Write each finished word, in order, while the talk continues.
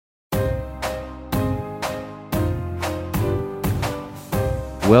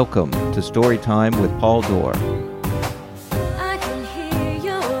Welcome to Storytime with Paul Dorr. I can hear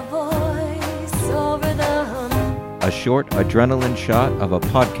your voice over the hum. A short adrenaline shot of a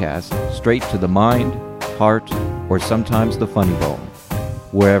podcast straight to the mind, heart, or sometimes the funny bone,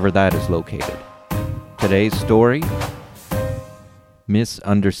 wherever that is located. Today's story,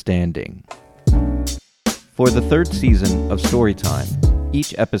 Misunderstanding. For the third season of Storytime,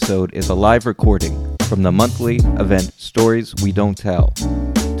 each episode is a live recording from the monthly event Stories We Don't Tell.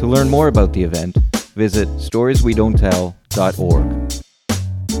 To learn more about the event, visit storieswedon'ttell.org.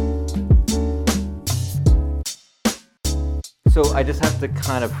 So I just have to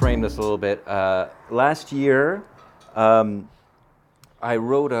kind of frame this a little bit. Last year, I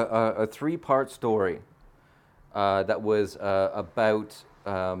wrote a three-part story that was about...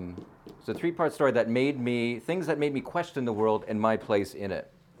 it's a three-part story that made me question the world and my place in it.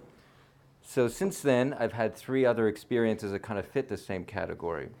 So since then, I've had three other experiences that kind of fit the same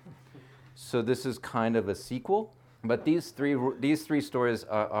category. So this is kind of a sequel, but these three stories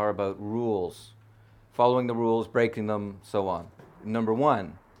are about rules, following the rules, breaking them, so on. Number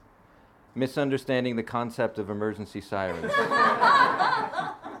one, misunderstanding the concept of emergency sirens.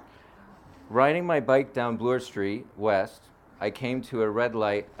 Riding my bike down Bloor Street West, I came to a red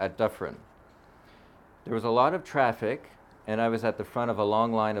light at Dufferin. There was a lot of traffic, and I was at the front of a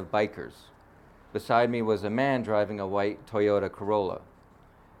long line of bikers. Beside me was a man driving a white Toyota Corolla.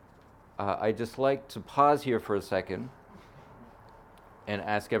 I'd just like to pause here for a second and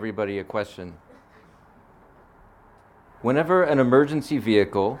ask everybody a question. Whenever an emergency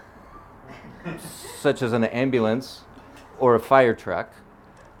vehicle, such as an ambulance or a fire truck,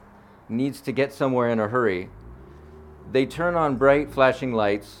 needs to get somewhere in a hurry, they turn on bright flashing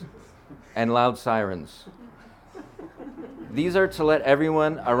lights and loud sirens. These are to let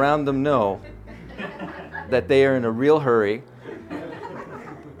everyone around them know that they are in a real hurry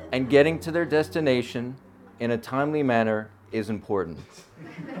and getting to their destination in a timely manner is important.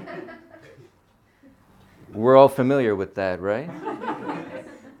 We're all familiar with that, right?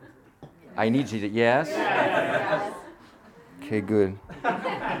 I need you to, yes? Okay, good.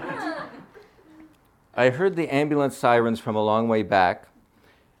 I heard the ambulance sirens from a long way back,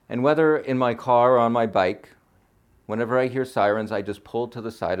 and whether in my car or on my bike, whenever I hear sirens, I just pull to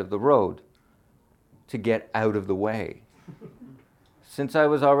the side of the road to get out of the way. Since I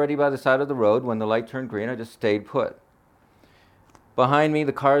was already by the side of the road, when the light turned green, I just stayed put. Behind me,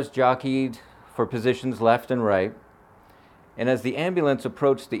 the cars jockeyed for positions left and right, and as the ambulance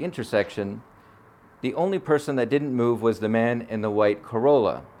approached the intersection, the only person that didn't move was the man in the white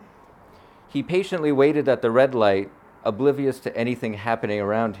Corolla. He patiently waited at the red light, oblivious to anything happening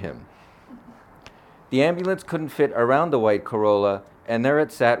around him. The ambulance couldn't fit around the white Corolla, and there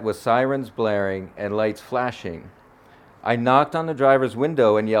it sat with sirens blaring and lights flashing. I knocked on the driver's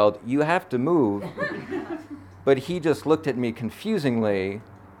window and yelled, "You have to move," but he just looked at me confusingly,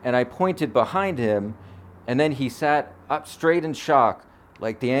 and I pointed behind him, and then he sat up straight in shock,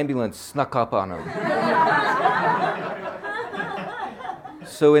 like the ambulance snuck up on him.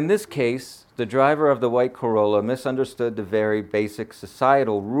 So in this case, the driver of the white Corolla misunderstood the very basic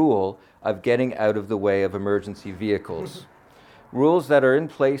societal rule of getting out of the way of emergency vehicles. Rules that are in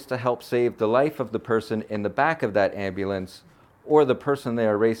place to help save the life of the person in the back of that ambulance or the person they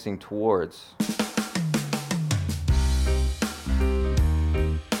are racing towards.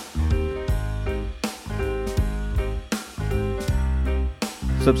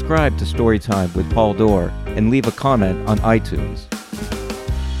 Subscribe to Storytime with Paul Dorr and leave a comment on iTunes.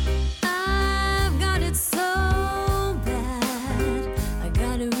 I've got it so bad. I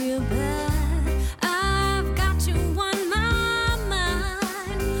got it real bad. I've got you on my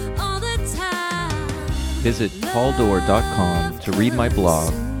mind all the time. Visit pauldorr.com to read my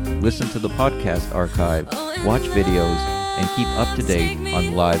blog, listen to the podcast archive, watch videos, and keep up to date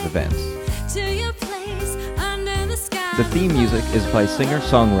on live events. To your place under the sky. The theme music is by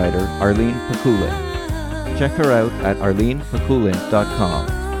singer-songwriter Arlene Pakulin. Check her out at arlenepakulin.com.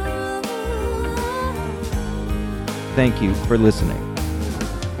 Thank you for listening.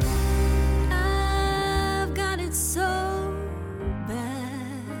 I've got it so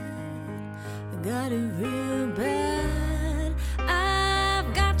bad. I got it real bad.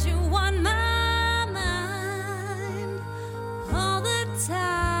 I've got you on my mind all the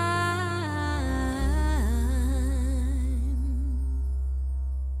time.